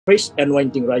fresh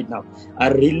anointing right now. I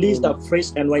release the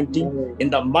fresh anointing in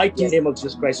the mighty name of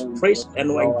Jesus Christ. Fresh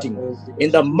anointing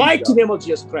in the mighty name of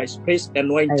Jesus Christ. Fresh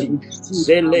anointing.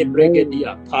 Zele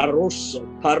bregedia paros.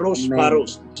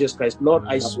 Jesus Christ, Lord,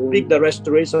 I speak the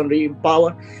restoration,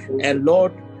 re-empower, and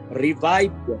Lord,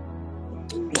 revive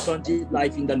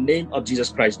life in the name of Jesus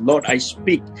Christ. Lord, I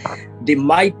speak the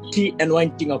mighty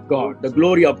anointing of God, the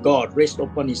glory of God rest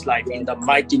upon his life in the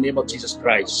mighty name of Jesus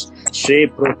Christ.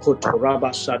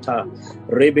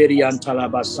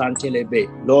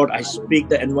 Lord, I speak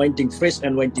the anointing, fresh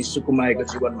anointing,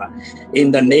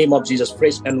 in the name of Jesus,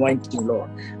 fresh anointing, Lord.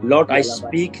 Lord, I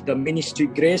speak the ministry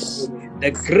grace,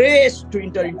 the grace to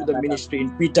enter into the ministry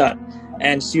in Peter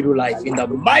and Siru life in the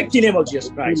mighty name of Jesus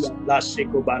Christ.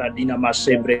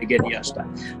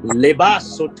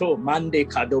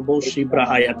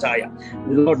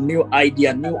 Lord, new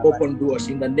idea, new open doors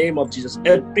in the name of Jesus.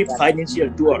 Every financial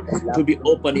door to be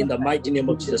open in the mighty name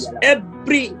of Jesus.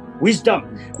 Every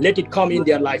wisdom, let it come in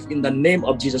their life in the name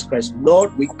of Jesus Christ.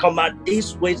 Lord, we command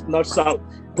east, west, north, south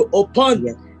to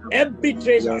open every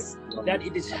treasure that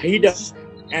it is hidden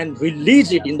and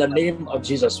release it in the name of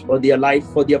Jesus for their life,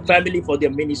 for their family, for their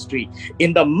ministry.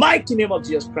 In the mighty name of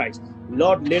Jesus Christ.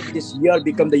 Lord, let this year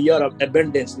become the year of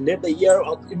abundance. Let the year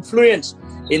of influence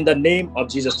in the name of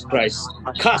Jesus Christ.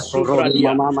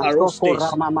 Kasubradia,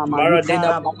 Arostes,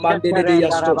 Maradina,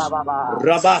 Mandediastos,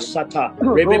 Rabasata,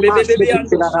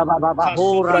 Rebebebebeandos,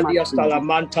 Kasubradia,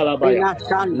 Stalamantalabaya,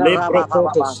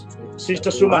 Leprocotos.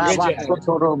 Sister Suman, raise your hand.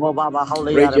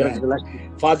 Raise your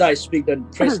hand. Father, I speak the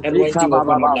fresh anointing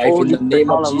over my life in the name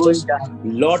of Jesus.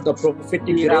 Lord, the prophetic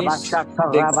grace,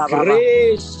 the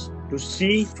grace to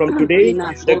see from today,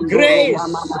 the grace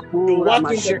to walk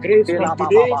in the grace from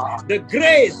today, the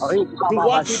grace to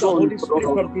walk in the Holy Spirit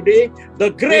from today, the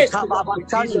grace to walk with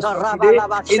Jesus from today,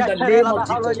 in the name of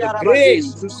Jesus, the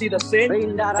grace to see the saint,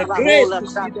 the grace to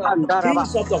see the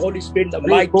things of the Holy Spirit, in the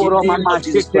mighty name of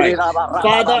Jesus Christ.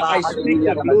 Father, I speak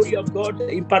the glory of God,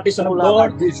 the impartation of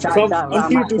God from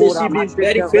until to this evening,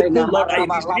 very faithful, Lord, I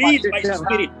release my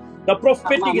spirit, the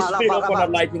prophetic spirit upon our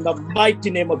life in the mighty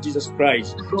name of Jesus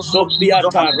Christ.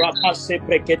 Sopiata rapase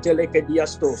preketeleke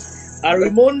diastos.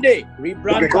 Arimonde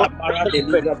ribranta parade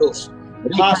ligados.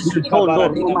 Hasi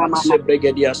kabaradina manse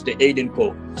bregediaste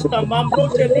Aidenco.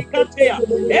 Mamrote likatea.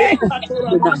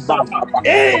 Katura masata.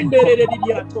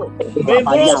 Enderediato.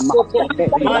 Membrosoto.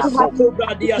 Masoko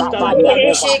bradiasta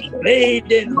labanda.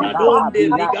 Leiden radonde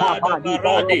ligada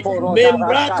barade.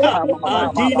 Membrata.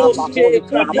 Adino ste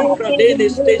kradikra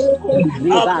denestes.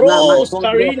 Apros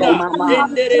karina.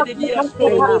 Enderediasto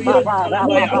orienta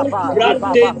labaya.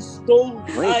 Branden stone.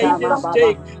 Aiden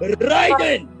steak.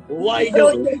 Raiden.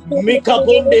 Widen,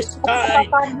 Mikabonde Stein,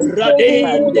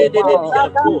 Raden de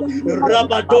Diato,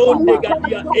 Rabadon de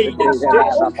Gadia Aiden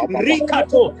State,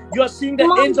 Rikato. You are seeing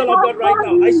the angel of God right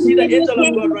now. I see the angel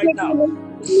of God right now.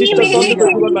 Sister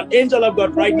Sonda, angel of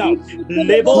God right now.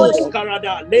 Lebos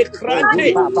Karada,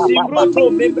 Lekrante, Simbroto,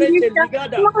 Membrete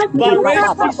Ligada,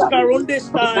 Barestis Caronde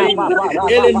Stein,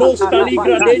 Elenos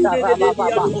Caligra Dende de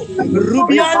Diato,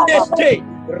 Rubiande State.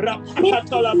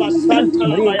 Rapakatala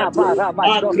basantala bayato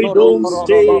akridon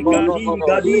ste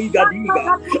gadiga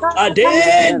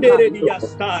adende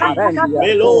rediastai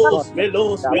velos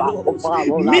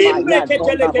mimbre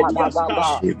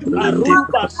keteleketiasta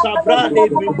aruba sabrade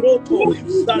membroto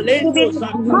salendo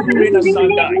zakubrena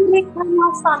sandai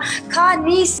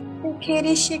kanis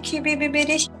kerishi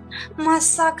kibibirish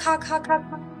masa kaka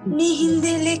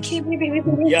nihindele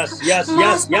kibibirish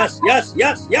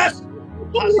yes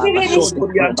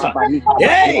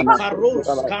hey,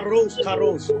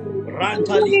 Caros,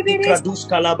 Rantali Ikradus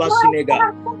Calabasinega,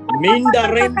 Minda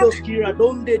Rendos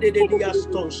Kiradonde de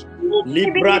Diastos,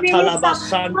 Libra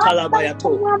Talabasanta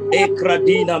Labayato,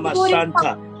 Ekradina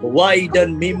Masanta,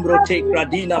 Widen Mimbro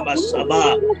Tekradina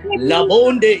Masaba,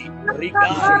 Labonde,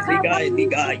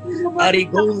 Rigai,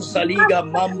 Arigon Saliga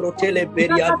Mamro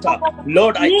Teleberianta.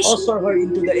 Lord, I usher her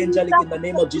into the angelic in the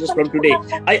name of Jesus from today.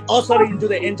 I usher her into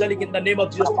the angelic in the name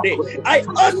of Jesus today. I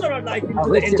usher her life into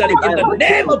the angelic in the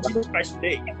name of Jesus Christ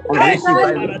today.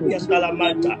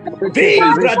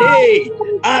 Vigrade,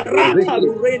 Arata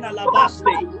Lurena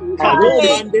Labaste.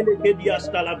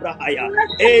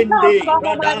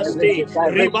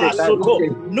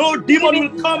 No demon will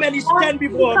come and stand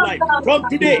before her life from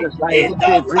today in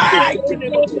the mighty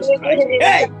name of Jesus Christ.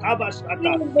 Hey,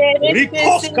 Abashata,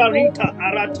 Rikos Karita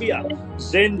Aratia,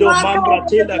 Zendo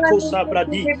Mambratela Kosa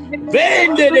Bradi,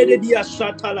 Vende de Dia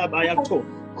Shatala Bayato,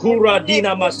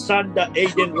 Kuradina Masanda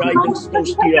Aiden Raiden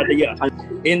Stoskiradia.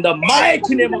 In the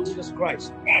mighty name of Jesus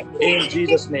Christ. In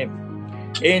Jesus' name.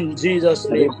 In Jesus'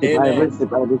 name, amen.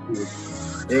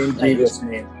 In Jesus'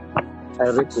 name.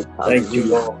 Thank you,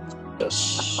 Lord. Yes.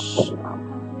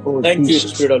 Thank you,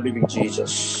 Spirit of Living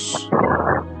Jesus.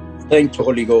 Thank you,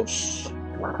 Holy Ghost.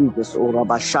 Thank you, Holy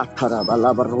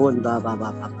Ghost.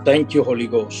 Thank you, Holy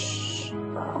Ghost.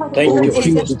 Thank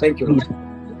you, Lord.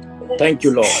 Thank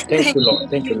you, Lord. Thank you, Lord.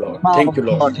 Thank you, Lord. Thank you,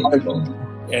 Lord. Thank you, Lord.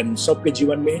 And सबके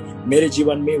जीवन में, मेरे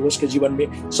जीवन में, उसके जीवन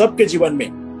में, सबके जीवन में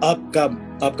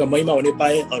आपका महिमा होने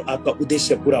पाए और आपका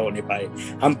उद्देश्य पूरा होने पाए।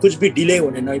 हम कुछ भी डिले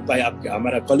होने नहीं पाए आपके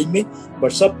हमारा कॉलिंग में, पर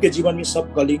सबके जीवन में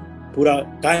सब कॉलिंग पूरा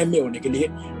कायम में होने के लिए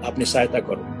आपने सहायता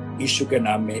करो। यीशु के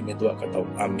नाम में मैं दुआ करता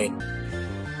हूँ। आमीन।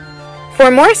 For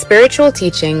more spiritual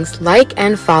teachings, like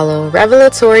and follow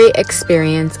Revelatory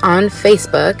Experience on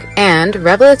Facebook and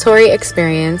Revelatory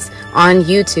Experience on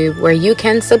YouTube, where you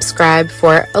can subscribe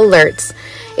for alerts.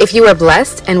 If you are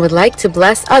blessed and would like to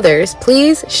bless others,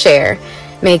 please share.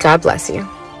 May God bless you.